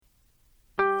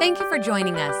Thank you for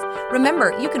joining us.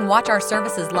 Remember, you can watch our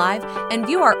services live and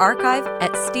view our archive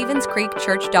at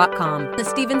StevensCreekChurch.com, the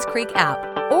Stevens Creek app,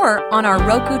 or on our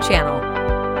Roku channel.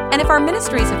 And if our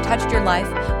ministries have touched your life,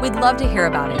 we'd love to hear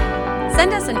about it.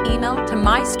 Send us an email to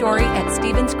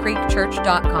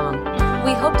mystory@StevensCreekChurch.com.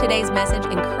 We hope today's message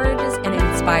encourages and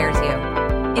inspires you.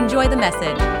 Enjoy the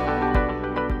message.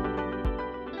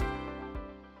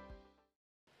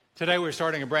 Today we're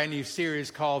starting a brand new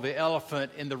series called The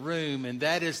Elephant in the Room, and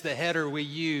that is the header we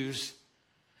use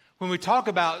when we talk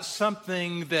about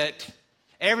something that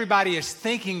everybody is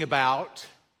thinking about,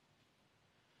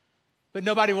 but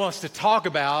nobody wants to talk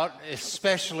about,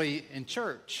 especially in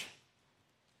church.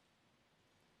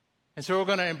 And so we're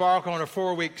going to embark on a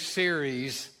 4-week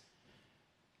series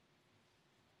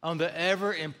on the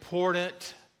ever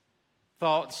important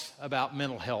thoughts about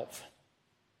mental health.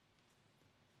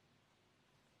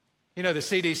 You know, the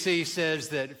CDC says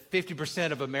that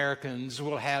 50% of Americans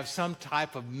will have some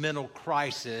type of mental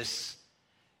crisis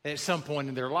at some point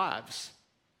in their lives.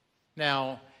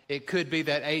 Now, it could be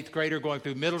that 8th grader going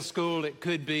through middle school. It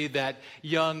could be that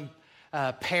young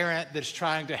parent that's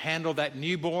trying to handle that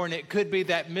newborn. It could be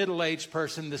that middle-aged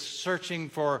person that's searching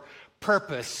for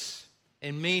purpose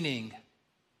and meaning.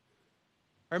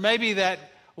 Or maybe that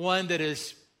one that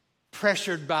is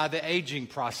pressured by the aging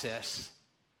process.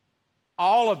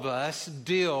 All of us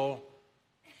deal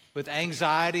with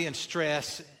anxiety and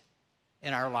stress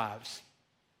in our lives.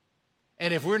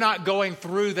 And if we're not going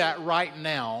through that right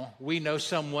now, we know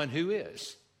someone who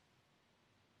is.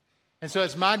 And so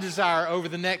it's my desire over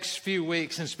the next few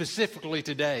weeks, and specifically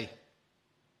today,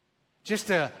 just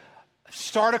to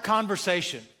start a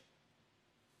conversation.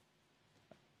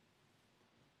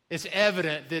 It's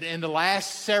evident that in the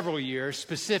last several years,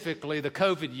 specifically the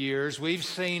COVID years, we've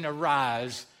seen a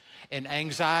rise in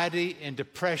anxiety and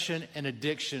depression and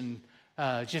addiction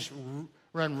just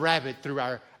run rampant through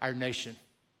our nation.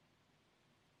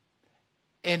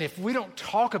 And if we don't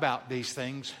talk about these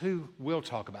things, who will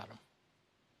talk about them?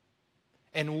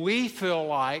 And we feel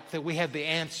like that we have the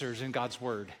answers in God's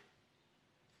Word.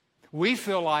 We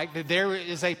feel like that there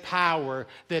is a power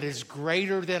that is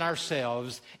greater than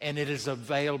ourselves, and it is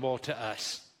available to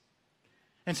us.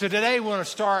 And so today we want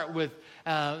to start with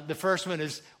the first one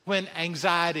is when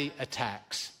anxiety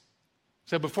attacks.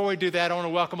 So before we do that, I want to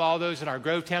welcome all those in our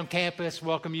Grovetown campus,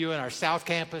 welcome you in our South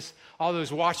campus, all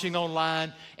those watching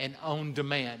online and on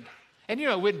demand. And you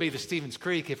know, it wouldn't be the Stevens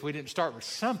Creek if we didn't start with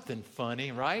something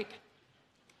funny, right?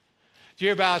 Did you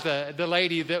hear about the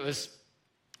lady that was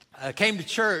came to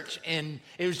church, and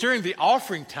it was during the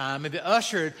offering time, and the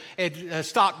usher had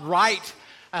stopped right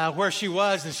where she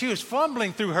was, and she was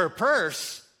fumbling through her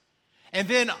purse. And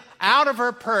then out of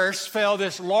her purse fell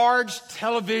this large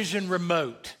television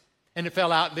remote. And it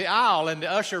fell out in the aisle. And the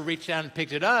usher reached down and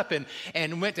picked it up and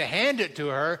went to hand it to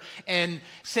her and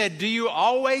said, "Do you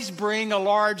always bring a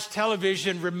large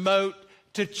television remote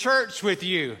to church with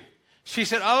you?" She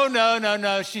said, "Oh,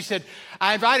 no. She said,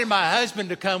 "I invited my husband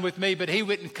to come with me, but he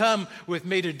wouldn't come with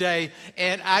me today.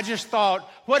 And I just thought,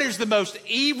 what is the most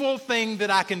evil thing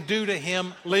that I can do to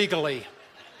him legally?"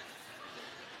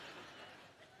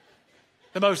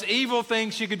 The most evil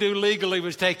thing she could do legally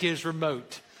was take his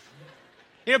remote.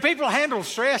 You know, people handle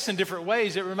stress in different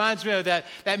ways. It reminds me of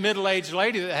that middle-aged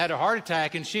lady that had a heart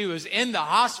attack, and she was in the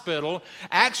hospital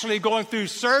actually going through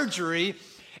surgery,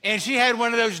 and she had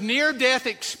one of those near-death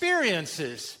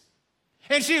experiences.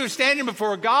 And she was standing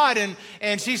before God,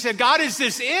 and she said, "God, is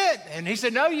this it?" And he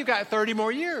said, "No, you got 30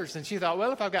 more years. And she thought,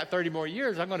 well, if I've got 30 more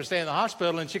years, I'm going to stay in the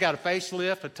hospital. And she got a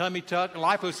facelift, a tummy tuck, a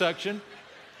liposuction.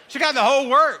 She got the whole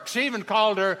works. She even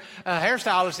called her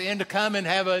hairstylist in to come and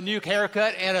have a new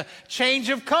haircut and a change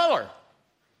of color.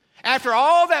 After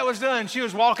all that was done, she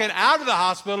was walking out of the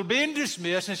hospital, being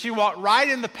dismissed, and she walked right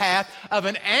in the path of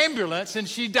an ambulance, and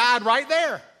she died right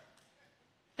there.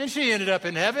 And she ended up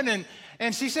in heaven,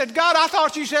 and she said, "God, I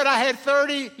thought you said I had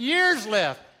 30 years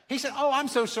left." He said, "Oh, I'm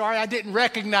so sorry, I didn't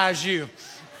recognize you."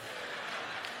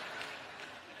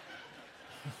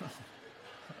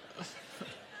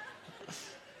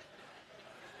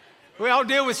 We all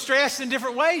deal with stress in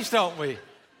different ways, don't we?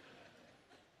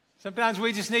 Sometimes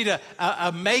we just need a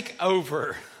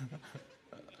makeover.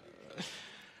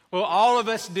 Well, all of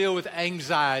us deal with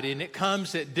anxiety, and it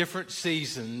comes at different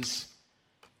seasons.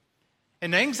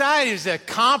 And anxiety is a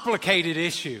complicated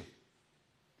issue.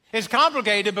 It's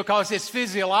complicated because it's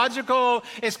physiological,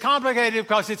 it's complicated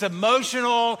because it's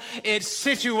emotional, it's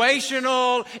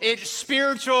situational, it's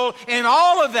spiritual, and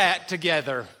all of that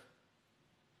together.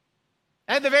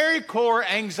 At the very core,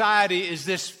 anxiety is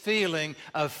this feeling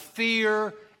of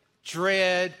fear,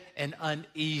 dread, and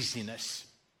uneasiness.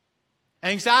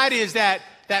 Anxiety is that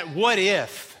that what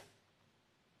if.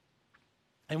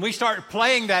 And we start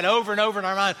playing that over and over in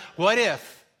our mind. What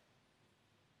if?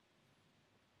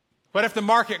 What if the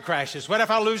market crashes? What if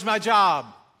I lose my job?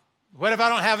 What if I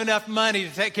don't have enough money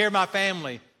to take care of my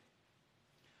family?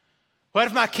 What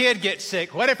if my kid gets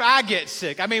sick? What if I get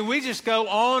sick? I mean, we just go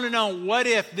on and on. What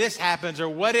if this happens or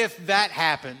what if that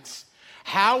happens?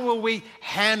 How will we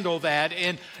handle that?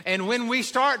 And when we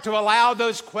start to allow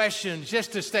those questions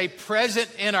just to stay present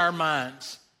in our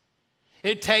minds,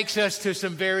 it takes us to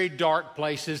some very dark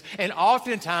places. And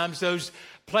oftentimes those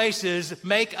places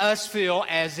make us feel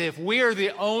as if we are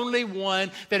the only one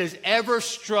that has ever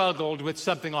struggled with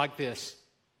something like this.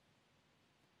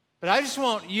 But I just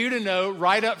want you to know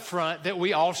right up front that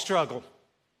we all struggle.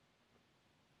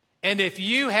 And if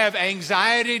you have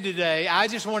anxiety today, I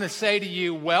just want to say to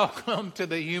you, welcome to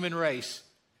the human race.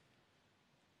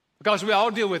 Because we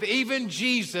all deal with it. Even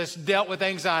Jesus dealt with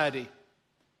anxiety.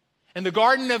 In the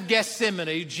Garden of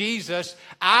Gethsemane, Jesus,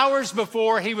 hours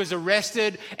before he was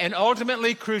arrested and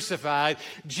ultimately crucified,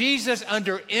 Jesus,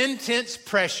 under intense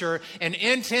pressure and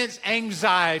intense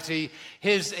anxiety,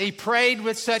 he prayed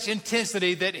with such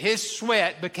intensity that his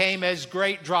sweat became as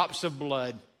great drops of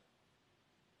blood.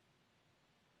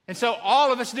 And so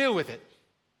all of us deal with it.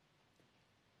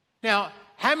 Now,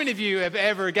 how many of you have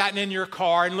ever gotten in your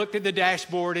car and looked at the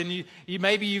dashboard and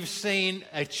maybe you've seen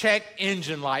a check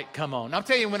engine light come on? I'll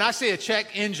tell you, when I see a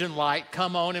check engine light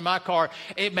come on in my car,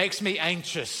 it makes me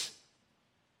anxious.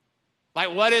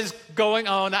 Like, what is going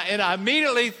on? And I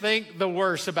immediately think the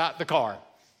worst about the car.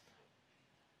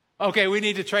 Okay, we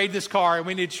need to trade this car and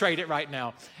we need to trade it right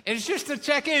now. And it's just a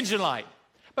check engine light.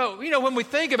 But, when we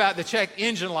think about the check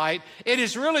engine light, it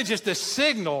is really just a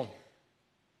signal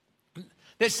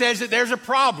that says that there's a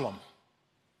problem.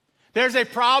 There's a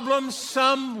problem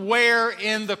somewhere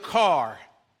in the car.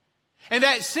 And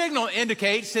that signal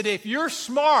indicates that if you're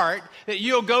smart, that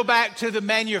you'll go back to the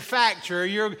manufacturer,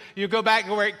 you'll go back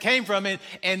to where it came from,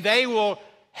 and they will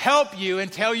help you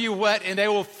and tell you and they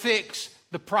will fix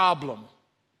the problem.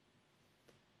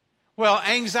 Well,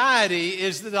 anxiety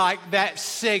is like that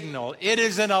signal. It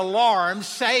is an alarm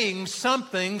saying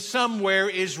something somewhere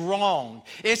is wrong.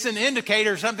 It's an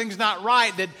indicator something's not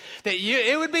right.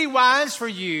 It would be wise for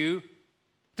you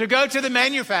to go to the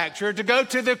manufacturer, to go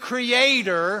to the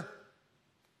creator,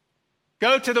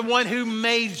 go to the one who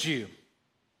made you.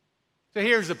 So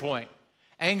here's the point.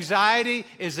 Anxiety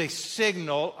is a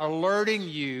signal alerting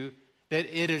you that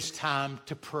it is time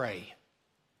to pray.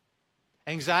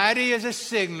 Anxiety is a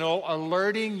signal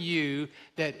alerting you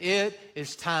that it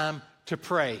is time to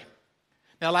pray.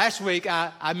 Now, last week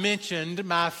I mentioned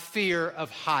my fear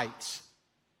of heights.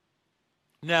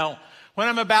 Now, what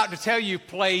I'm about to tell you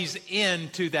plays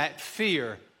into that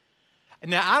fear.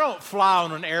 Now, I don't fly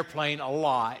on an airplane a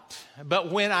lot,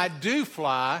 but when I do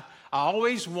fly, I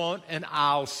always want an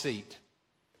aisle seat.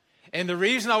 And the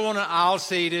reason I want an aisle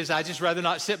seat is I just rather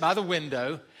not sit by the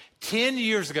window. 10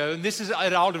 years ago, and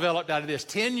it all developed out of this.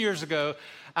 10 years ago,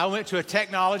 I went to a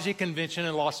technology convention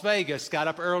in Las Vegas, got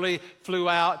up early, flew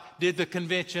out, did the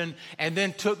convention, and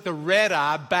then took the red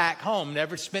eye back home.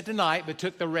 Never spent the night, but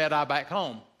took the red eye back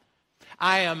home.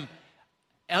 I am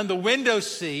on the window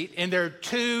seat, and there are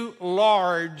two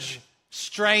large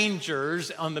strangers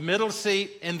on the middle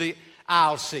seat and the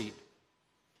aisle seat.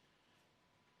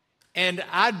 And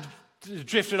I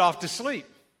drifted off to sleep.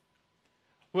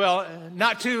 Well,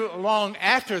 not too long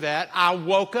after that, I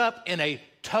woke up in a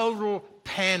total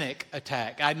panic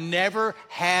attack. I never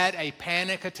had a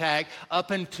panic attack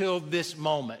up until this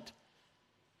moment.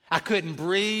 I couldn't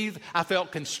breathe. I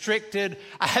felt constricted.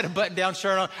 I had a button-down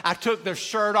shirt on. I took the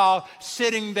shirt off,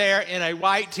 sitting there in a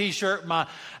white T-shirt,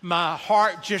 my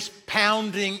heart just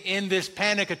pounding in this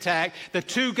panic attack. The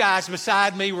two guys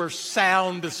beside me were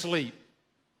sound asleep.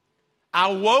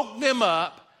 I woke them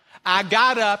up. I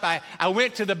got up, I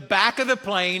went to the back of the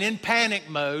plane in panic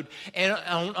mode, and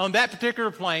on that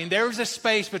particular plane, there was a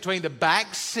space between the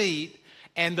back seat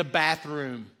and the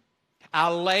bathroom. I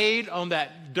laid on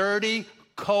that dirty,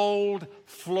 cold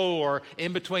floor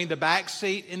in between the back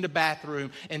seat and the bathroom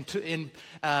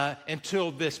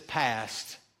until this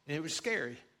passed. And it was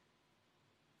scary.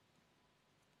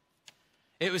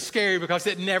 It was scary because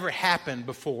it never happened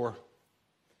before.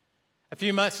 A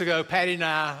few months ago, Patty and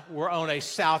I were on a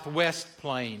Southwest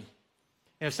plane.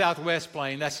 In a Southwest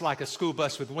plane, that's like a school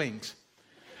bus with wings.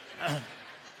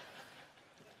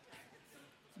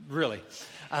 Really.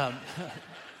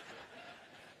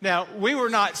 Now, we were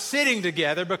not sitting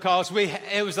together because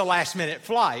it was a last-minute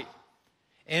flight.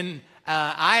 And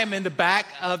I am in the back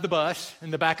of the bus,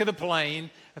 in the back of the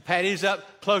plane. Patty's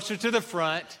up closer to the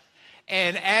front.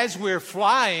 And as we're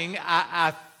flying,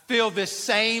 I feel this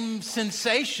same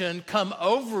sensation come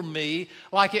over me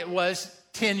like it was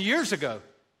 10 years ago.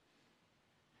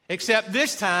 Except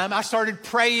this time, I started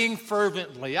praying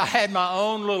fervently. I had my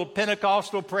own little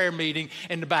Pentecostal prayer meeting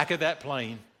in the back of that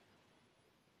plane.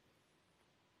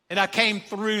 And I came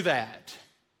through that.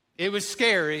 It was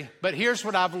scary, but here's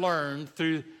what I've learned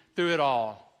through it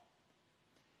all.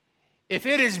 If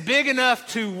it is big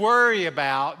enough to worry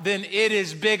about, then it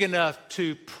is big enough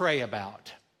to pray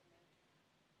about.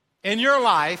 In your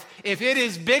life, if it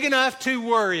is big enough to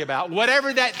worry about,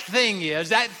 whatever that thing is,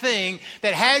 that thing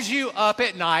that has you up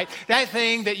at night, that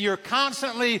thing that you're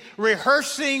constantly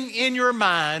rehearsing in your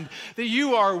mind, that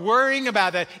you are worrying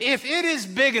about that, if it is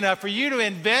big enough for you to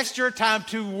invest your time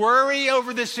to worry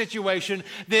over this situation,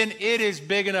 then it is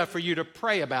big enough for you to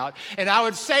pray about. And I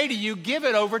would say to you, give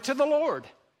it over to the Lord.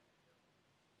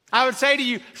 I would say to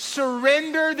you,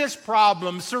 surrender this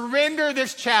problem, surrender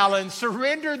this challenge,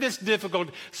 surrender this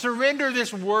difficulty, surrender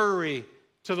this worry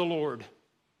to the Lord.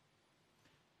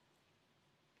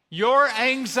 Your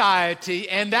anxiety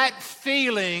and that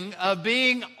feeling of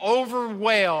being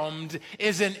overwhelmed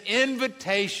is an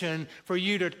invitation for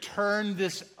you to turn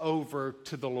this over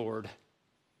to the Lord.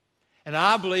 And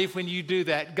I believe when you do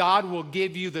that, God will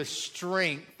give you the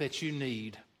strength that you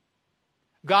need.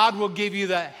 God will give you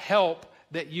the help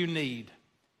that you need.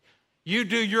 You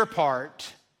do your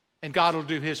part, and God will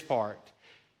do His part.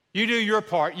 You do your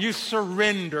part. You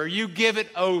surrender. You give it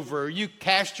over. You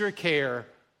cast your care,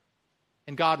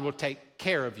 and God will take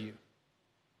care of you.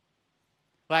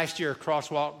 Last year,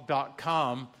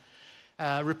 Crosswalk.com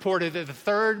reported that the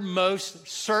third most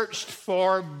searched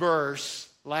for verse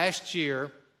last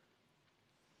year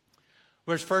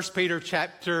was 1 Peter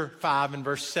chapter 5 and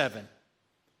verse 7.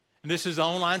 And this is the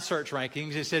online search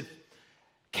rankings. It said,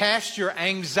 cast your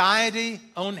anxiety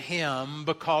on Him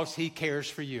because He cares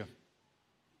for you.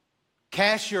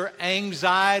 Cast your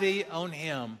anxiety on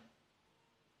Him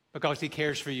because He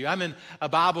cares for you. I'm in a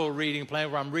Bible reading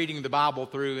plan where I'm reading the Bible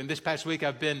through, and this past week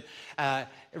I've been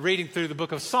reading through the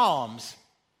book of Psalms.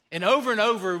 And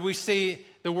over we see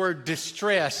the word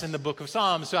distress in the book of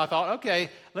Psalms. So I thought, okay,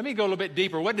 let me go a little bit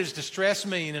deeper. What does distress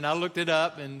mean? And I looked it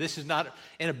up, and this is not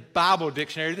in a Bible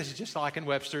dictionary. This is just like in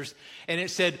Webster's. And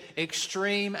it said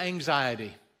extreme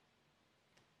anxiety.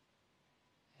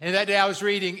 And that day I was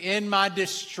reading, in my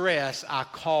distress, I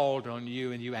called on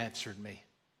you and you answered me.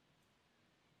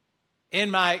 In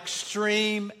my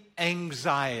extreme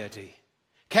anxiety.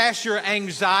 Cast your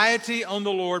anxiety on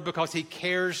the Lord because He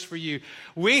cares for you.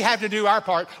 We have to do our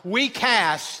part. We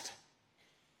cast.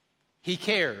 He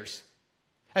cares.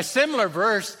 A similar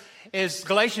verse is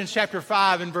Galatians chapter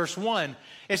 5 and verse 1.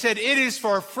 It said, it is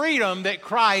for freedom that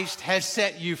Christ has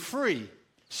set you free.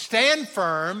 Stand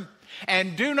firm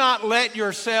and do not let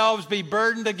yourselves be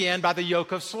burdened again by the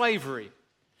yoke of slavery.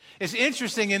 It's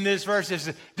interesting in this verse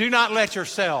is do not let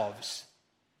yourselves.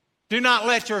 Do not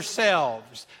let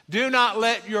yourselves. Do not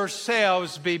let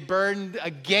yourselves be burdened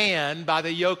again by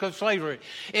the yoke of slavery.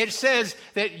 It says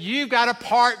that you've got a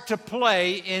part to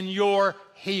play in your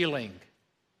healing,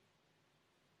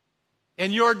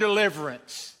 in your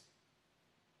deliverance.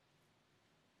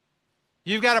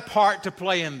 You've got a part to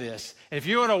play in this. If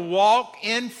you want to walk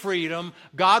in freedom,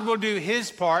 God will do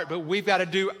His part, but we've got to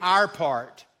do our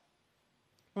part.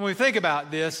 When we think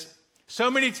about this, so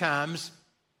many times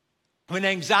when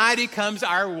anxiety comes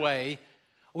our way,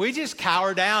 we just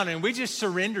cower down and we just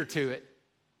surrender to it.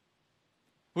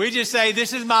 We just say,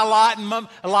 this is my lot in my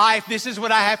life. This is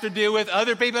what I have to deal with.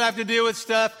 Other people have to deal with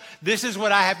stuff. This is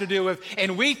what I have to deal with.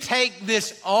 And we take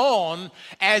this on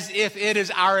as if it is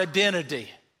our identity.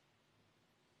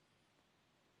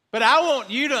 But I want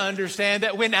you to understand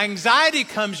that when anxiety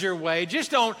comes your way,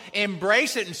 just don't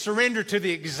embrace it and surrender to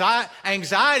the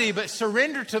anxiety, but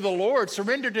surrender to the Lord.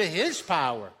 Surrender to His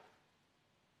power.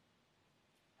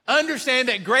 Understand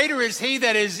that greater is He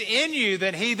that is in you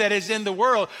than he that is in the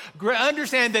world.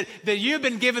 Understand that you've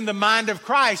been given the mind of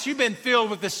Christ. You've been filled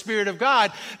with the Spirit of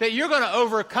God, that you're going to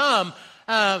overcome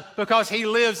because He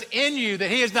lives in you, that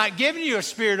He has not given you a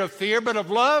spirit of fear, but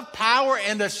of love, power,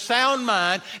 and a sound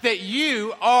mind, that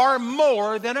you are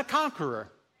more than a conqueror.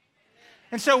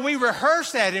 And so we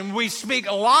rehearse that and we speak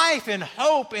life and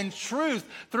hope and truth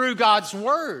through God's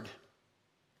Word.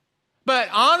 But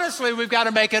honestly, we've got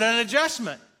to make it an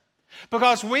adjustment.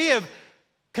 Because we have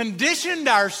conditioned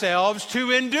ourselves to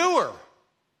endure.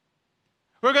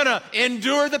 We're going to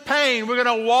endure the pain. We're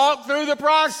going to walk through the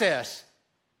process.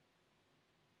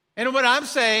 And what I'm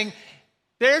saying,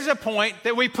 there's a point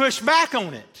that we push back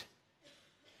on it.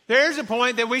 There's a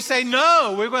point that we say,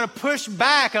 no, we're going to push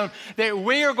back on that.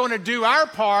 We are going to do our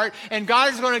part, and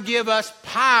God is going to give us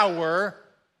power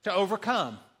to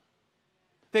overcome.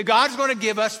 that God's going to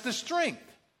give us the strength.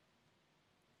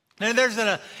 Now, there's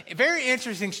a very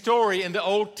interesting story in the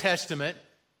Old Testament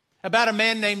about a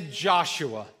man named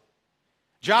Joshua.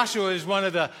 Joshua is one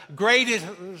of the greatest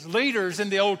leaders in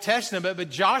the Old Testament, but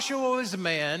Joshua was a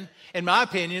man, in my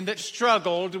opinion, that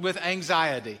struggled with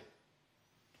anxiety.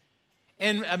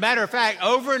 And a matter of fact,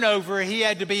 over and over, he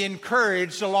had to be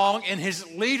encouraged along in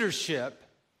his leadership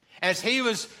as he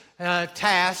was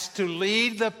tasked to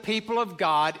lead the people of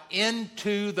God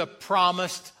into the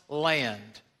promised land.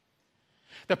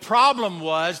 The problem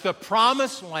was the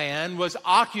promised land was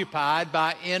occupied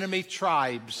by enemy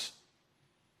tribes.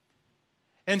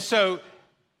 And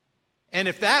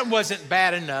if that wasn't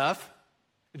bad enough,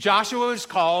 Joshua was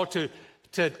called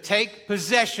to take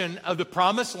possession of the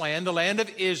promised land, the land of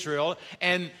Israel.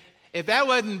 And if that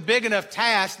wasn't big enough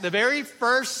task, the very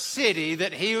first city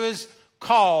that he was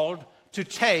called to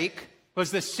take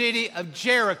was the city of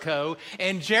Jericho.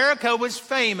 And Jericho was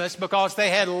famous because they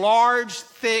had large,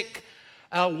 thick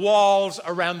walls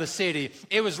around the city.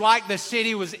 It was like the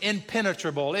city was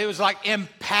impenetrable. It was like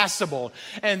impassable.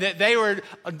 And that they were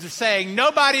saying,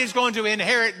 nobody is going to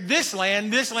inherit this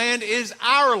land. This land is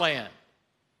our land.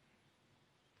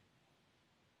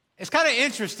 It's kind of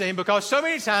interesting because so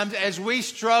many times as we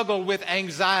struggle with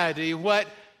anxiety, what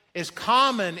is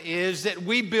common is that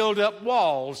we build up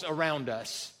walls around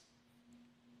us.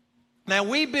 Now,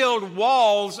 we build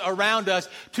walls around us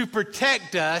to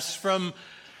protect us from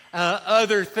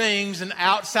other things and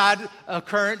outside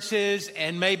occurrences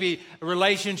and maybe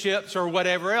relationships or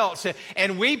whatever else.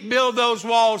 And we build those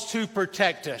walls to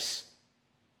protect us.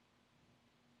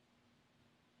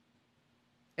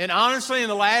 And honestly, in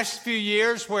the last few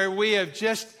years where we have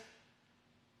just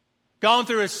gone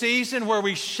through a season where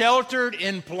we sheltered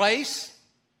in place,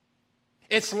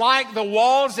 it's like the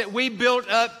walls that we built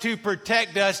up to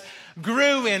protect us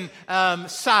grew in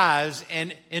size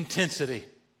and intensity.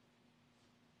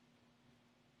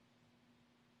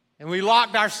 And we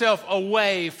locked ourselves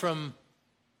away from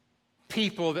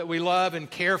people that we love and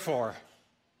care for,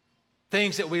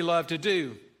 things that we love to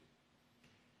do.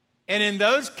 And in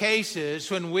those cases,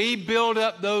 when we build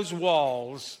up those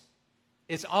walls,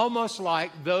 it's almost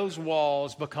like those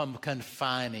walls become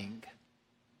confining,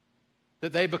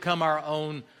 that they become our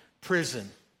own prison.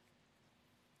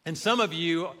 And some of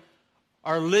you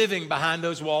are living behind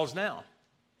those walls now,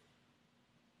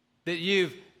 that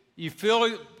you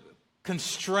feel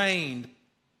constrained.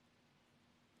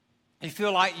 You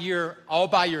feel like you're all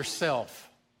by yourself.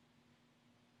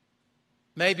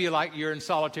 Maybe like you're in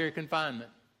solitary confinement.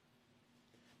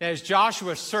 Now, as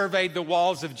Joshua surveyed the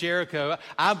walls of Jericho,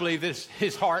 I believe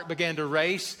his heart began to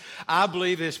race. I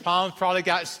believe his palms probably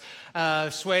got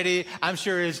sweaty. I'm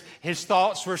sure his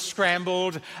thoughts were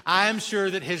scrambled. I'm sure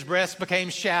that his breath became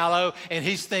shallow, and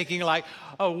he's thinking like,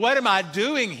 oh, what am I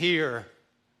doing here?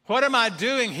 What am I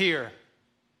doing here?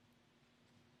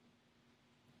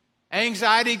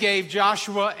 Anxiety gave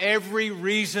Joshua every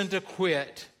reason to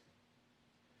quit.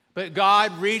 But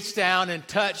God reached down and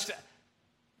touched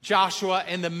Joshua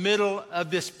in the middle of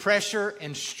this pressure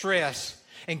and stress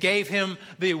and gave him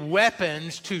the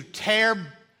weapons to tear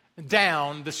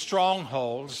down the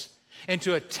strongholds and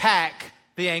to attack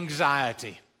the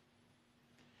anxiety.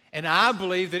 And I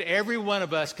believe that every one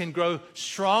of us can grow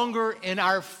stronger in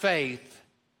our faith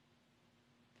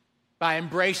by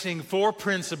embracing 4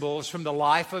 principles from the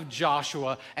life of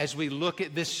Joshua as we look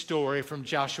at this story from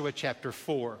Joshua chapter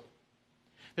 4.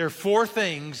 There are 4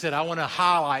 things that I want to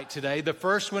highlight today. The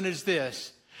first one is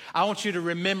this. I want you to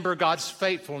remember God's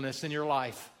faithfulness in your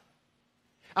life.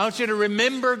 I want you to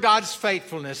remember God's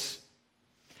faithfulness.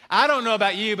 I don't know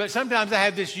about you, but sometimes I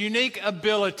have this unique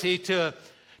ability to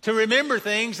remember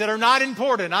things that are not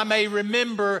important. I may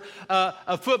remember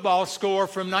a football score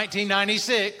from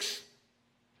 1996,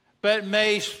 but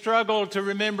may struggle to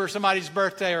remember somebody's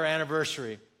birthday or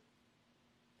anniversary.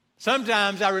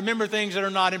 Sometimes I remember things that are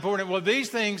not important. Well,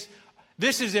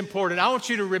 this is important. I want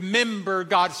you to remember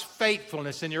God's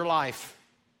faithfulness in your life.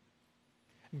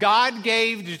 God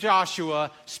gave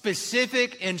Joshua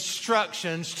specific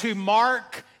instructions to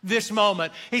mark this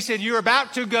moment. He said, you're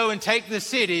about to go and take the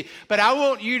city, but I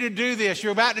want you to do this.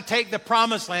 You're about to take the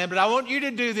promised land, but I want you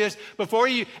to do this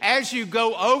as you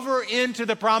go over into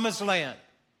the promised land.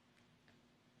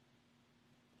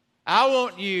 I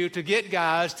want you to get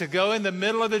guys to go in the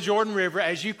middle of the Jordan River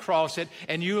as you cross it,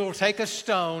 and you will take a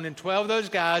stone and 12 of those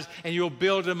guys, and you'll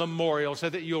build a memorial so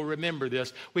that you'll remember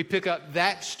this. We pick up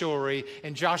that story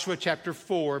in Joshua chapter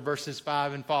 4, verses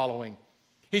 5 and following.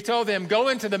 He told them, go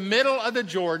into the middle of the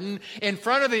Jordan, in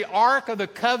front of the ark of the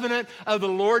covenant of the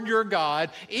Lord your God.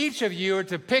 Each of you are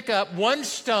to pick up one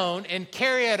stone and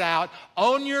carry it out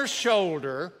on your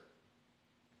shoulder,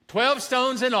 12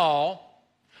 stones in all,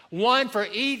 one for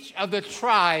each of the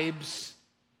tribes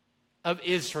of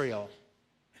Israel.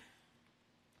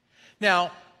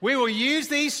 Now, we will use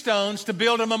these stones to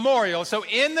build a memorial. So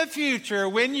in the future,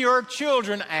 when your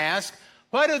children ask,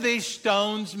 what do these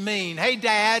stones mean? Hey,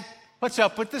 Dad, what's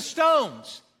up with the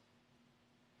stones?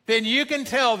 Then you can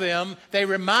tell them, they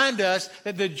remind us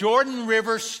that the Jordan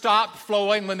River stopped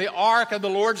flowing when the Ark of the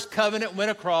Lord's covenant went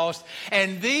across,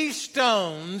 and these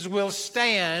stones will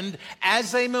stand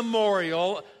as a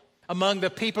memorial among the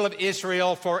people of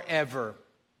Israel forever.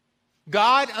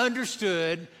 God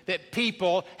understood that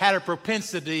people had a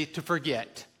propensity to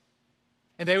forget,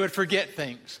 and they would forget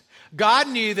things. God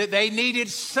knew that they needed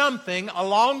something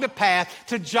along the path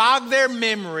to jog their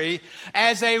memory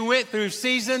as they went through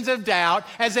seasons of doubt,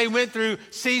 as they went through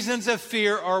seasons of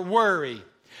fear or worry.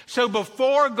 So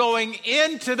before going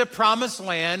into the promised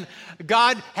land,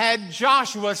 God had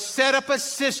Joshua set up a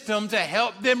system to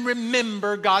help them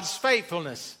remember God's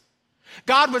faithfulness.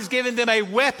 God was giving them a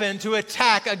weapon to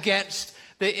attack against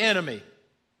the enemy.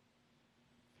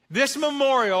 This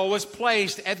memorial was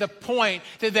placed at the point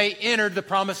that they entered the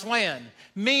promised land,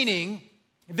 meaning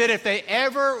that if they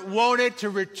ever wanted to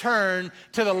return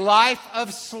to the life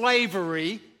of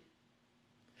slavery,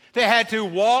 they had to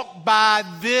walk by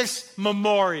this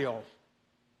memorial.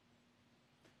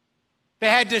 They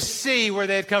had to see where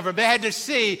they had come from. They had to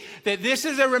see that this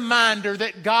is a reminder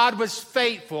that God was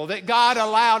faithful, that God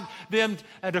allowed them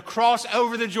to cross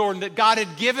over the Jordan, that God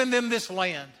had given them this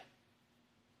land.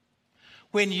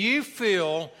 When you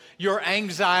feel your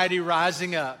anxiety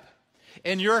rising up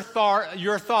and your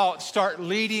thoughts start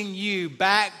leading you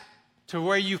back to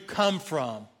where you've come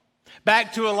from,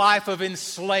 back to a life of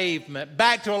enslavement,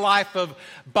 back to a life of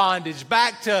bondage,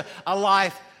 back to a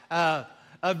life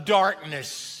of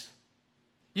darkness,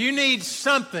 you need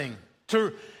something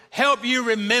to help you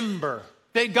remember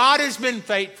that God has been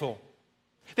faithful.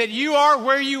 That you are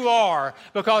where you are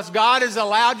because God has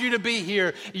allowed you to be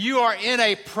here. You are in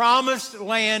a promised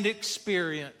land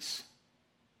experience.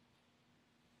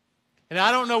 And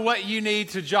I don't know what you need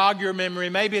to jog your memory.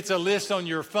 Maybe it's a list on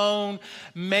your phone.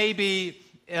 Maybe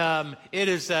it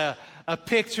is a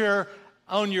picture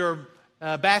on your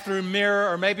bathroom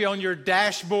mirror, or maybe on your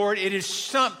dashboard. It is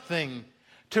something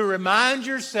to remind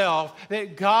yourself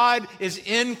that God is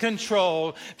in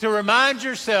control, to remind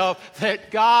yourself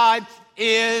that God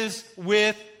is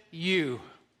with you.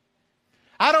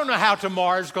 I don't know how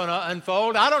tomorrow's going to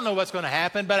unfold. I don't know what's going to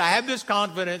happen, but I have this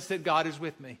confidence that God is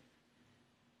with me.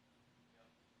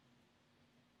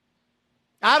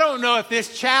 I don't know if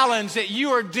this challenge that you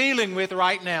are dealing with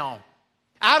right now,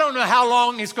 I don't know how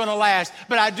long it's going to last,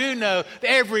 but I do know that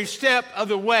every step of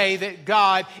the way that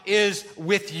God is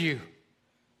with you.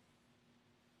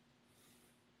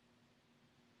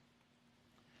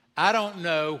 I don't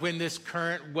know when this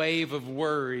current wave of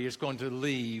worry is going to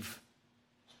leave.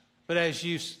 But as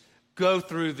you go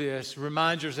through this,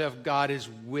 remind yourself God is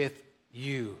with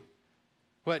you.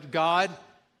 I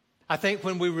think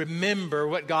when we remember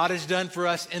what God has done for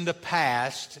us in the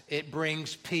past, it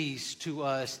brings peace to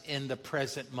us in the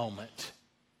present moment.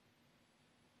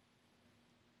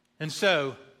 And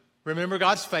so, remember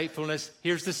God's faithfulness.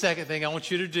 Here's the second thing I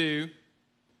want you to do.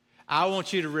 I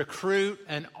want you to recruit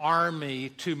an army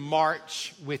to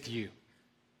march with you.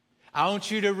 I want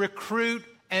you to recruit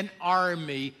an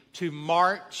army to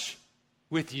march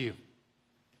with you.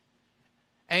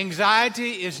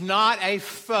 Anxiety is not a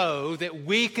foe that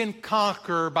we can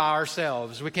conquer by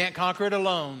ourselves. We can't conquer it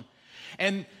alone.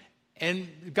 And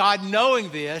God,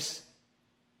 knowing this,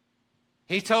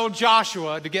 He told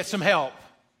Joshua to get some help.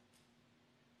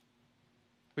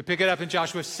 We pick it up in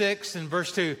Joshua 6 and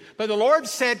verse 2. But the Lord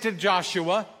said to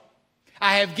Joshua,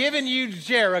 I have given you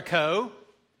Jericho,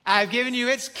 I have given you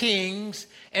its kings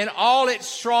and all its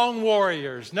strong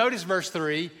warriors. Notice verse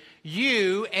 3.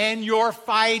 You and your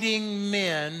fighting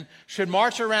men should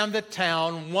march around the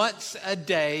town once a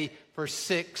day for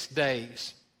 6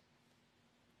 days.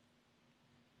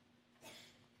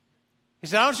 He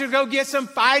said, I want you to go get some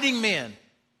fighting men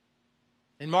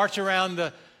and march around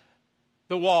the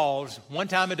walls one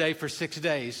time a day for 6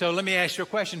 days. So let me ask you a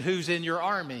question. Who's in your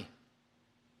army?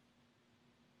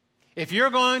 If you're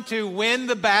going to win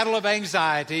the battle of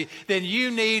anxiety, then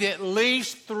you need at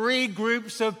least 3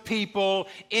 groups of people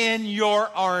in your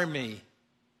army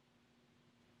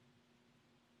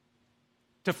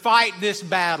to fight this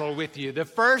battle with you. The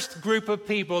first group of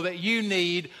people that you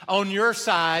need on your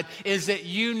side is that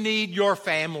you need your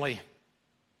family.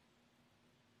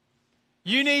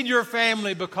 You need your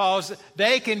family because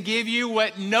they can give you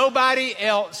what nobody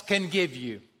else can give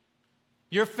you.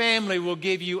 Your family will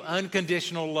give you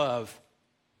unconditional love.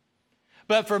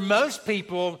 But for most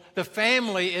people, the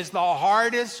family is the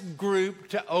hardest group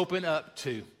to open up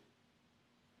to.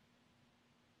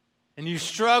 And you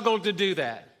struggle to do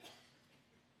that.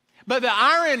 But the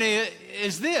irony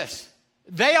is this: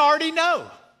 they already know.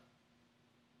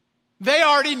 They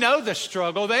already know the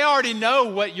struggle. They already know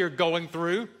what you're going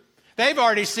through. They've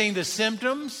already seen the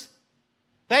symptoms.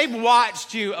 They've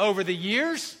watched you over the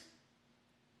years.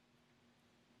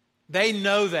 They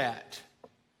know that.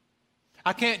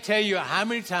 I can't tell you how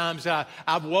many times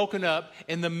I've woken up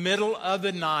in the middle of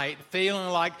the night feeling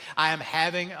like I am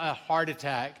having a heart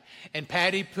attack. And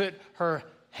Patty put her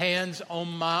hands on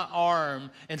my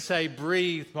arm and say,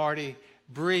 "Breathe, Marty,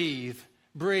 breathe,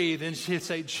 breathe." And she'd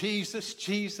say, "Jesus,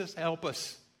 Jesus, help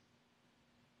us."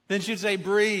 Then she'd say,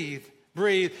 "Breathe,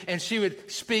 breathe." And she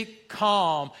would speak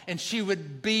calm and she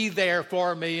would be there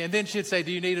for me. And then she'd say,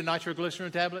 "Do you need a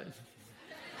nitroglycerin tablet?"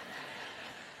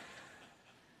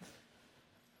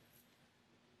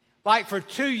 Like for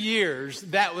 2 years,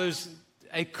 that was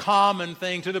a common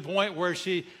thing, to the point where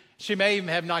she may even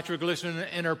have nitroglycerin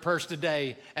in her purse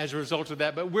today as a result of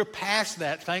that. But we're past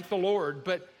that, thank the Lord.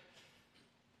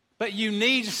 But you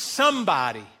need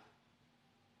somebody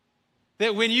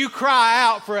that when you cry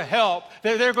out for help,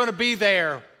 they're going to be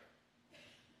there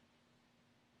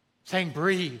saying,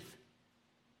 "Breathe,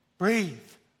 breathe.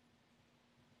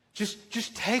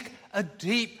 Just take a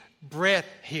deep breath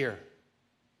here."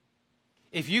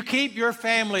 If you keep your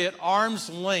family at arm's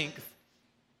length,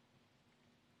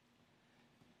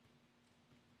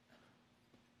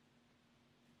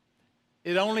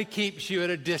 it only keeps you at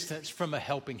a distance from a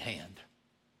helping hand.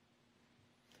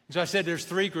 So I said there's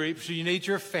 3 groups. So you need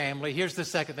your family. Here's the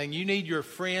second thing. You need your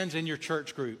friends and your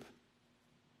church group.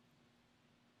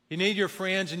 You need your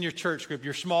friends and your church group,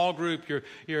 your small group,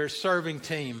 your serving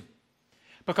team.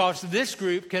 Because this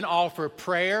group can offer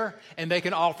prayer and they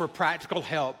can offer practical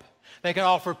help. They can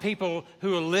offer people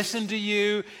who will listen to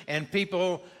you and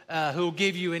people who will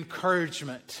give you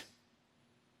encouragement.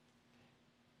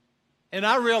 And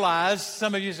I realize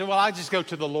some of you say, "Well, I just go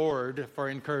to the Lord for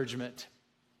encouragement."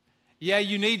 Yeah,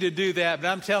 you need to do that, but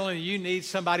I'm telling you, you need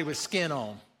somebody with skin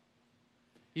on.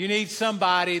 You need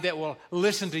somebody that will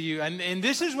listen to you. And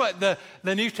this is what the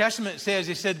New Testament says.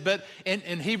 He said, but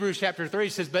in Hebrews chapter 3,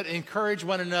 it says, "But encourage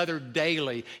one another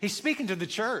daily." He's speaking to the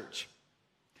church.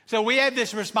 So we have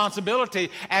this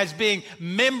responsibility as being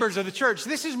members of the church.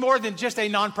 This is more than just a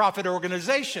nonprofit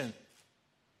organization.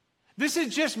 This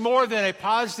is just more than a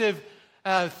positive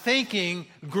thinking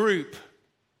group.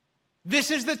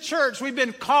 This is the church. We've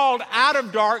been called out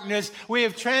of darkness. We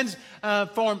have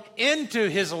transformed into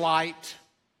His light.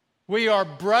 We are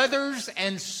brothers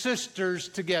and sisters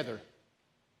together.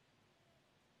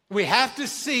 We have to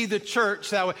see the church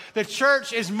that way. The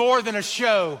church is more than a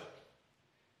show.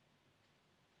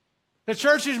 The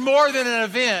church is more than an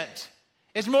event.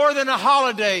 It's more than a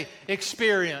holiday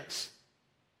experience.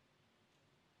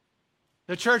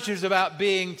 The church is about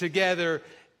being together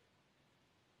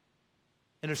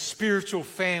in a spiritual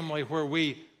family where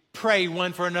we pray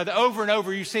one for another. Over and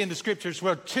over you see in the scriptures,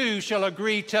 where 2 shall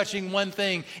agree touching one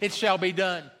thing, it shall be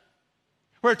done.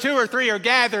 Where 2 or 3 are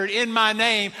gathered in my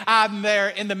name, I'm there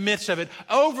in the midst of it.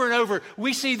 Over and over,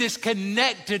 we see this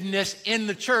connectedness in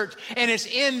the church. And it's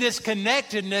in this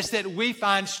connectedness that we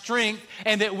find strength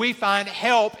and that we find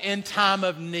help in time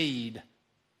of need.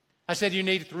 I said you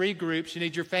need 3 groups. You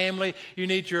need your family, you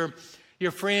need your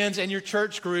friends, and your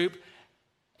church group.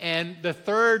 And the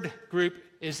third group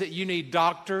is that you need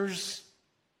doctors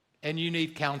and you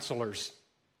need counselors.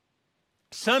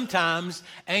 Sometimes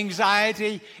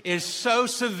anxiety is so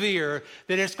severe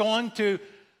that it's going to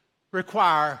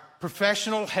require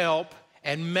professional help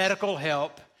and medical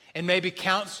help and maybe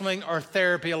counseling or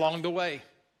therapy along the way.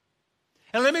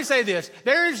 And let me say this,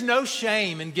 there is no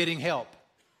shame in getting help.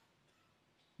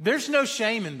 There's no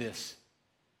shame in this.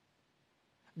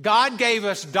 God gave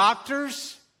us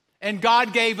doctors and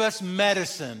God gave us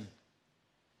medicine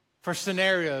for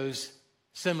scenarios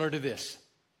similar to this.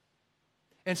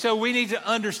 And so we need to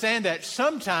understand that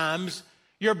sometimes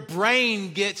your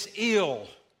brain gets ill.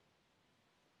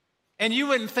 And you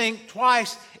wouldn't think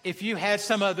twice if you had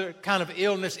some other kind of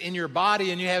illness in your body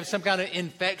and you have some kind of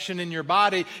infection in your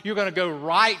body, you're going to go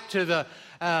right to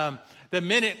the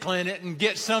Minute Clinic and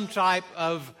get some type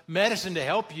of medicine to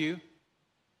help you.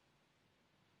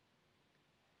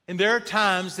 And there are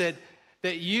times that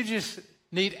you just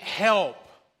need help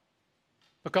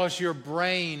because your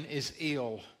brain is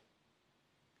ill.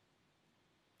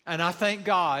 And I thank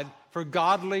God for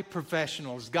godly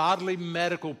professionals, godly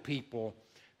medical people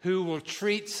who will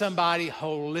treat somebody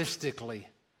holistically,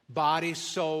 body,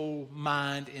 soul,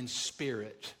 mind, and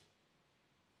spirit.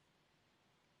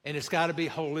 And it's got to be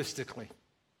holistically.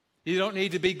 You don't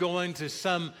need to be going to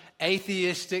some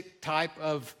atheistic type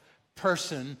of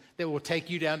person that will take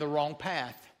you down the wrong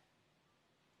path.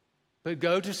 But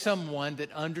go to someone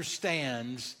that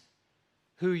understands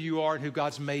who you are and who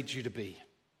God's made you to be.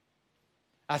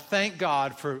 I thank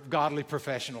God for godly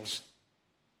professionals.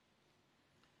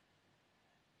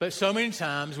 But so many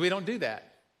times we don't do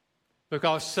that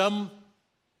because somewhere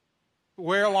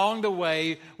along the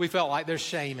way we felt like there's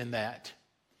shame in that.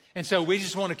 And so we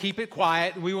just want to keep it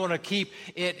quiet. We want to keep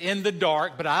it in the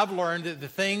dark. But I've learned that the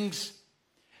things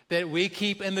that we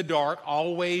keep in the dark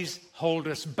always hold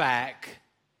us back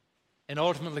and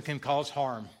ultimately can cause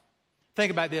harm.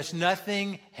 Think about this.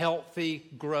 Nothing healthy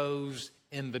grows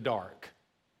in the dark.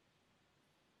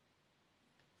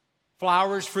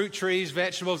 Flowers, fruit trees,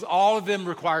 vegetables, all of them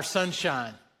require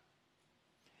sunshine.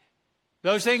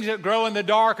 Those things that grow in the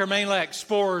dark are mainly like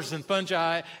spores and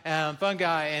fungi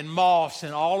and moss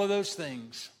and all of those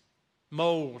things.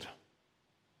 Mold.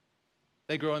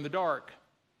 They grow in the dark.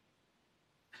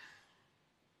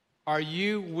 Are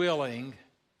you willing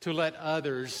to let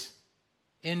others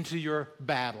into your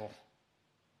battle?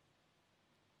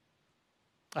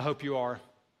 I hope you are.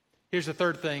 Here's the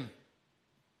third thing.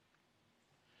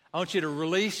 I want you to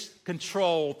release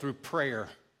control through prayer.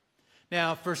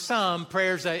 Now, for some,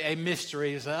 prayer is a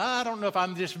mystery. It's I don't know if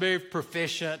I'm just very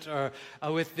proficient or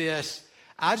with this.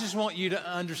 I just want you to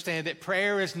understand that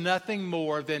prayer is nothing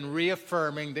more than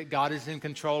reaffirming that God is in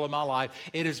control of my life.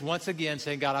 It is once again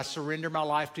saying, God, I surrender my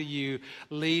life to you.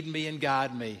 Lead me and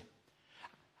guide me.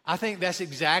 I think that's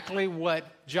exactly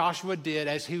what Joshua did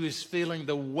as he was feeling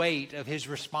the weight of his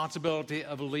responsibility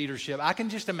of leadership. I can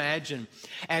just imagine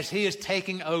as he is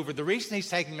taking over. The reason he's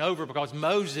taking over because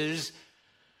Moses,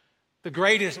 the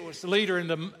greatest leader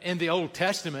in the Old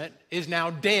Testament, is now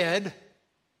dead,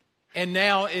 and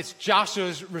now it's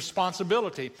Joshua's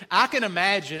responsibility. I can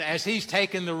imagine as he's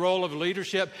taken the role of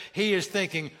leadership, he is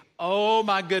thinking, oh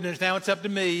my goodness, now it's up to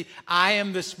me. I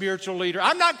am the spiritual leader.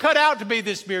 I'm not cut out to be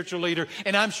this spiritual leader.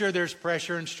 And I'm sure there's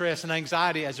pressure and stress and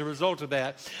anxiety as a result of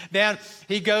that. Then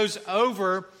he goes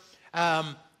over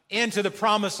into the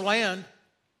promised land.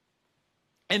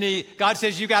 And God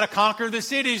says, you got to conquer the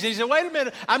cities. And he said, wait a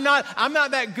minute, I'm not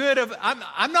that good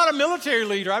I'm not a military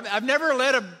leader. I've never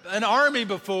led an army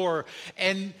before.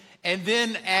 And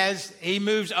then as he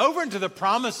moves over into the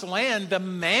promised land, the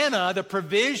manna, the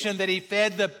provision that he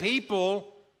fed the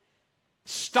people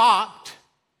stopped.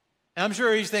 And I'm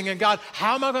sure he's thinking, God,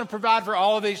 how am I going to provide for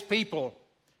all of these people?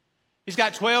 He's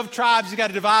got 12 tribes. He's got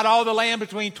to divide all the land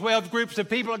between 12 groups of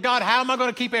people. God, how am I going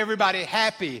to keep everybody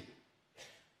happy?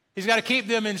 He's got to keep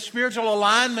them in spiritual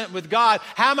alignment with God.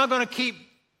 How am I going to keep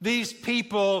these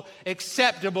people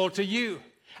acceptable to you?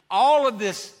 All of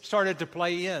this started to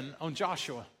play in on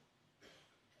Joshua.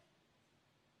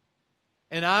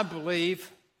 And I believe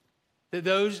that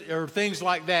those or things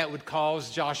like that would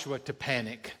cause Joshua to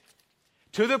panic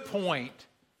to the point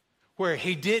where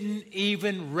he didn't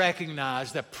even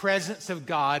recognize the presence of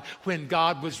God when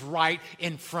God was right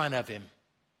in front of him.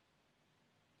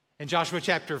 In Joshua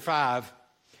chapter 5,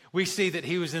 we see that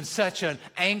he was in such an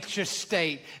anxious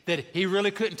state that he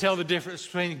really couldn't tell the difference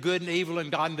between good and evil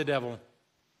and God and the devil.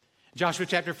 Joshua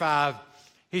chapter 5,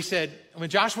 he said, when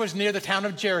Joshua was near the town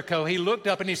of Jericho, he looked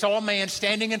up and he saw a man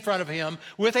standing in front of him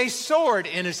with a sword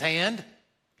in his hand.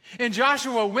 And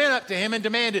Joshua went up to him and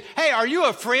demanded, hey, are you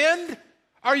a friend?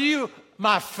 Are you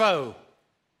my foe?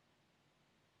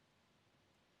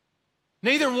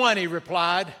 Neither one, he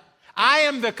replied. I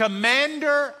am the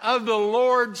commander of the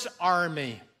Lord's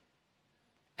army.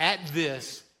 At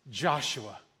this,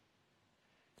 Joshua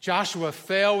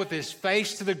fell with his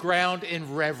face to the ground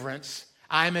in reverence.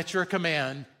 I am at your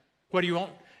command. What do you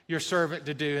want your servant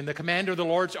to do? And the commander of the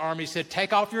Lord's army said,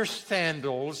 take off your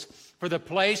sandals, for the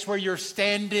place where you're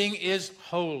standing is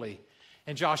holy.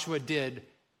 And Joshua did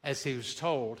as he was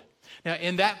told. Now,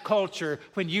 in that culture,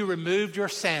 when you removed your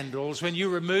sandals, when you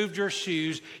removed your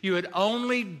shoes, you would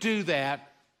only do that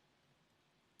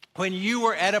when you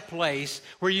were at a place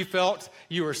where you felt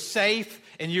you were safe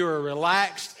and you were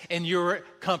relaxed and you were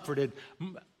comforted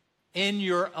in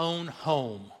your own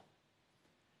home.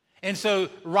 And so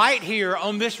right here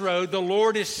on this road, the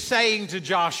Lord is saying to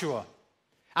Joshua,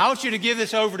 I want you to give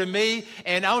this over to me,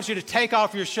 and I want you to take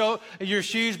off your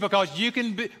shoes because you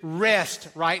can rest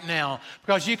right now,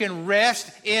 because you can rest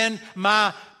in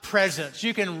my presence.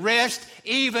 You can rest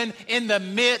even in the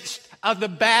midst of the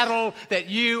battle that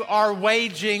you are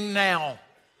waging now.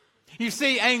 You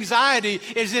see, anxiety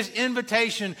is this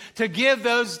invitation to give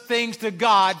those things to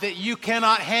God that you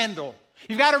cannot handle.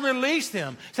 You've got to release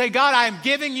them. Say, God, I am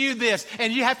giving you this.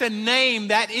 And you have to name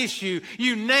that issue.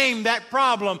 You name that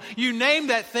problem. You name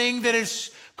that thing that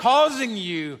is causing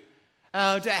you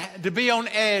to be on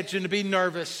edge and to be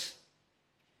nervous.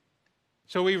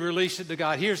 So we release it to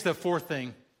God. Here's the fourth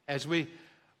thing as we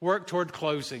work toward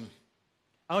closing.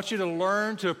 I want you to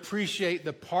learn to appreciate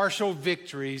the partial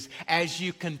victories as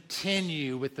you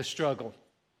continue with the struggle.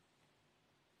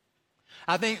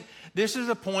 I think this is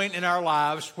a point in our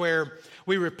lives where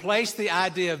we replace the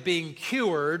idea of being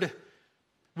cured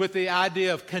with the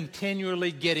idea of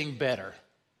continually getting better.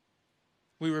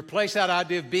 We replace that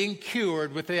idea of being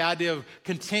cured with the idea of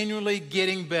continually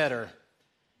getting better.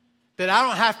 That I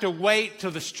don't have to wait till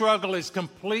the struggle is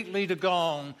completely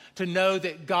gone to know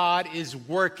that God is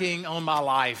working on my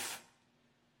life.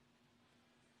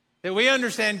 That we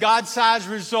understand God-sized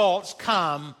results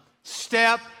come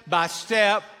step by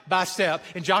step by step.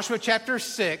 In Joshua chapter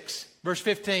 6, verse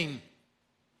 15,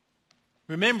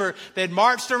 remember, they'd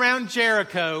marched around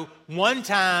Jericho one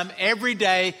time every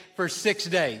day for 6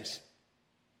 days.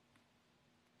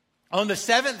 On the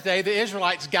seventh day, the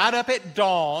Israelites got up at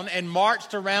dawn and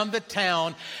marched around the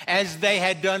town as they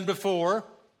had done before.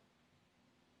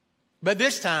 But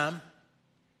this time,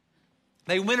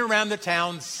 they went around the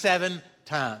town 7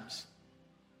 times.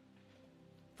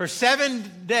 For 7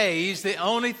 days, the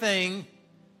only thing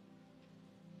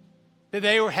that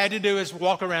they had to do is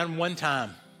walk around one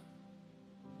time.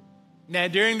 Now,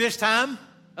 during this time,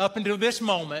 up until this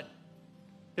moment,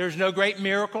 there's no great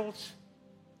miracles,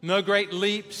 no great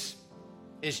leaps.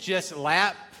 It's just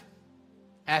lap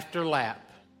after lap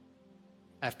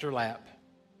after lap.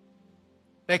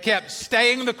 They kept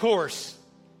staying the course.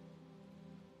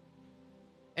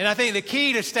 And I think the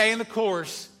key to staying the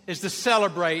course is to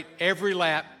celebrate every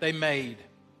lap they made.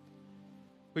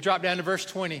 We drop down to verse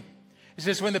 20. It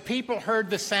says, when the people heard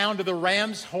the sound of the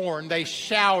ram's horn, they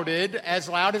shouted as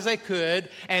loud as they could,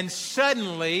 and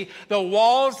suddenly the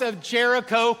walls of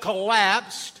Jericho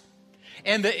collapsed,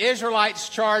 and the Israelites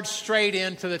charged straight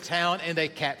into the town, and they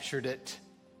captured it.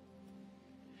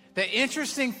 The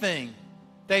interesting thing,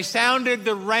 they sounded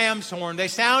the ram's horn, they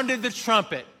sounded the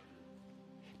trumpet.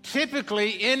 Typically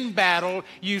in battle,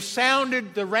 you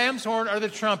sounded the ram's horn or the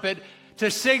trumpet to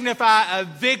signify a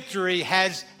victory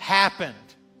has happened.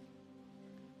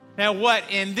 Now, what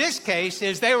in this case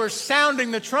is they were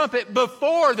sounding the trumpet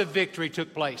before the victory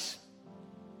took place.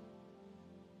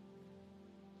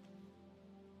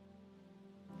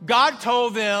 God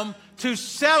told them to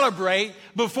celebrate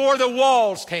before the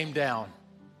walls came down.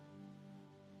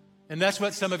 And that's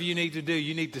what some of you need to do.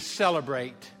 You need to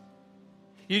celebrate.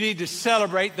 You need to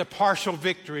celebrate the partial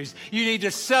victories. You need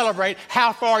to celebrate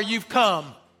how far you've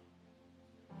come.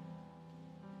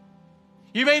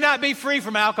 You may not be free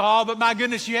from alcohol, but my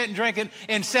goodness, you hadn't drinking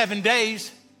in 7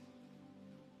 days.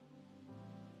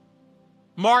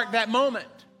 Mark that moment.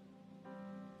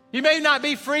 You may not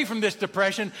be free from this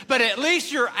depression, but at least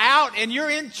you're out and you're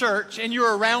in church and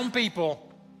you're around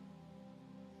people.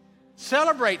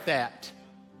 Celebrate that.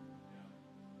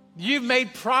 You've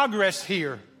made progress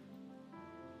here.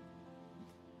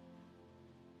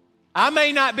 I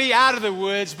may not be out of the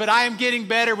woods, but I am getting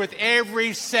better with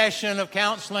every session of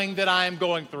counseling that I am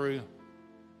going through.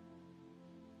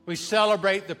 We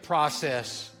celebrate the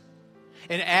process.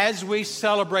 And as we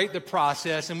celebrate the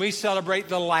process and we celebrate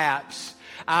the laps,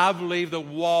 I believe the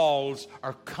walls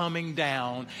are coming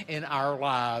down in our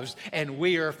lives and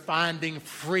we are finding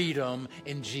freedom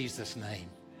in Jesus' name.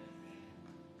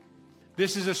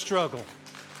 This is a struggle,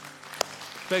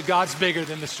 but God's bigger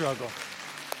than the struggle.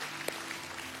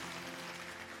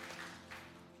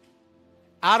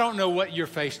 I don't know what you're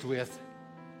faced with.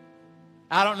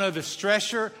 I don't know the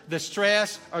stress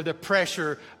or the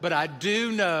pressure, but I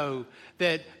do know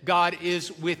that God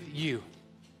is with you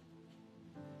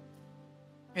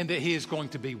and that He is going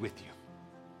to be with you.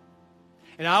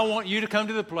 And I want you to come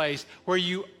to the place where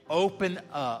you open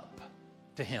up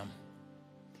to Him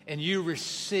and you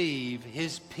receive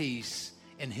His peace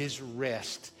and His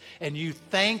rest, and you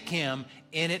thank Him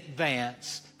in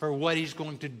advance for what He's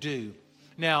going to do.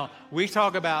 Now, we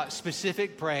talk about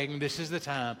specific praying. This is the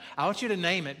time. I want you to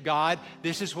name it. God,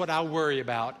 this is what I worry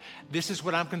about. This is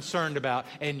what I'm concerned about.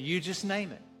 And you just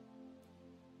name it.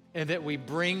 And that we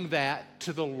bring that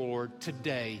to the Lord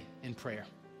today in prayer.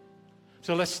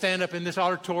 So let's stand up in this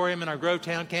auditorium in our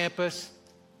Grovetown campus,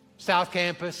 South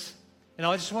Campus. And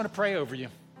I just want to pray over you.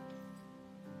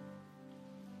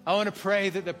 I want to pray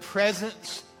that the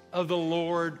presence of the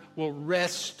Lord will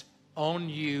rest on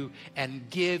you and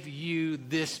give you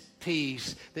this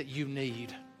peace that you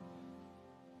need.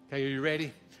 Okay, are you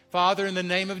ready? Father, in the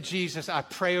name of Jesus, I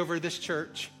pray over this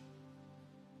church.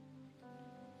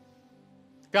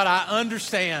 God, I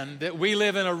understand that we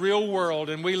live in a real world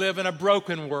and we live in a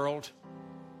broken world.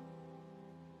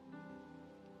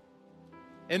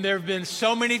 And there have been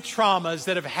so many traumas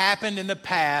that have happened in the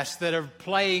past that are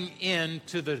playing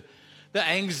into the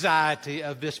anxiety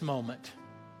of this moment.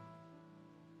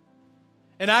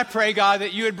 And I pray, God,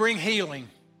 that you would bring healing.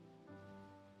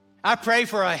 I pray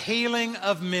for a healing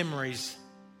of memories.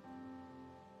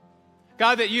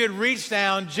 God, that you would reach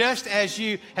down just as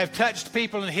you have touched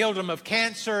people and healed them of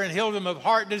cancer and healed them of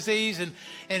heart disease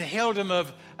and healed them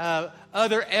of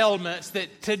other ailments,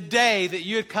 that today that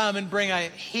you would come and bring a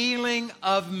healing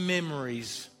of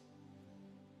memories.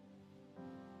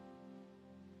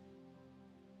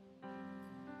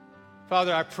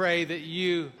 Father, I pray that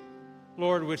you,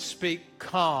 Lord, would speak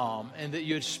calm and that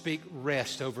you would speak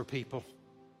rest over people.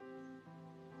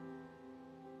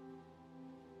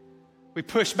 We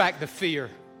push back the fear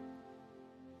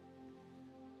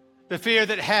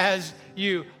that has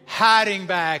you hiding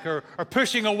back or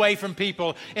pushing away from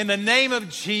people. In the name of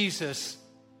Jesus,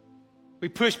 we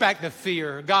push back the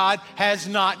fear. God has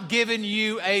not given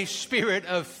you a spirit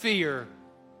of fear.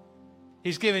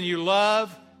 He's given you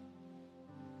love,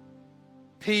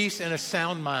 peace, and a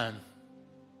sound mind.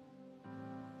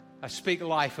 I speak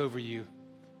life over you.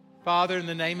 Father, in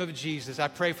the name of Jesus, I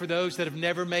pray for those that have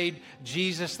never made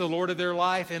Jesus the Lord of their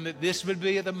life, and that this would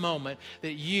be the moment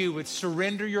that you would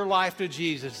surrender your life to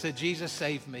Jesus, say, Jesus,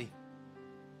 save me.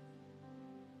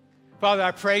 Father, I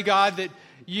pray, God, that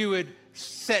you would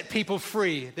set people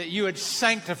free, that you would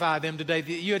sanctify them today,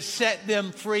 that you would set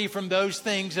them free from those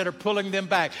things that are pulling them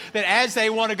back, that as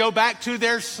they want to go back to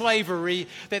their slavery,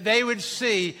 that they would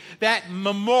see that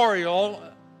memorial,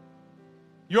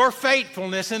 your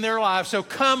faithfulness in their lives. So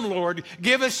come, Lord,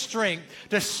 give us strength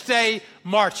to stay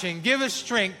marching. Give us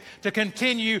strength to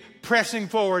continue pressing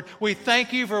forward. We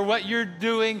thank you for what you're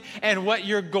doing and what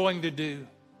you're going to do.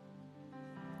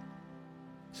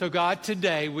 So God,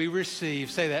 today we receive,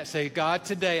 say that, say, God,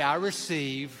 today I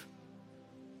receive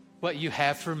what you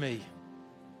have for me.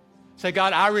 Say,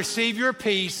 God, I receive your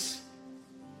peace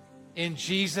in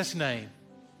Jesus' name.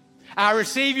 I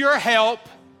receive your help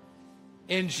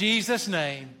in Jesus'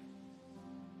 name.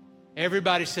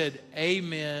 Everybody said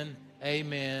amen,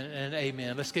 amen, and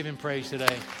amen. Let's give him praise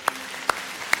today.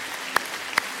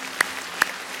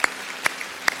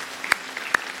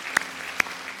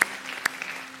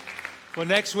 Well,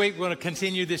 next week we're going to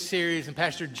continue this series, and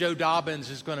Pastor Joe Dobbins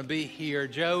is going to be here.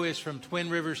 Joe is from Twin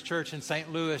Rivers Church in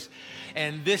St. Louis,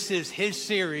 and this is his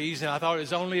series, and I thought it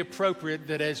was only appropriate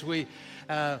that as we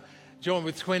join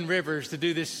with Twin Rivers to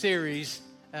do this series,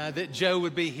 that Joe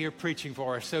would be here preaching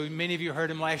for us. So many of you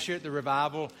heard him last year at the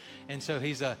revival, and so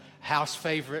he's a house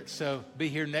favorite. So be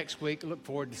here next week. Look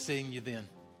forward to seeing you then.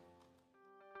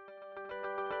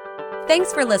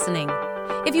 Thanks for listening.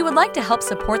 If you would like to help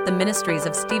support the ministries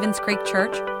of Stevens Creek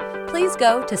Church, please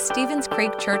go to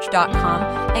StevensCreekChurch.com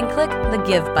and click the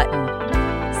Give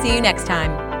button. See you next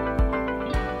time.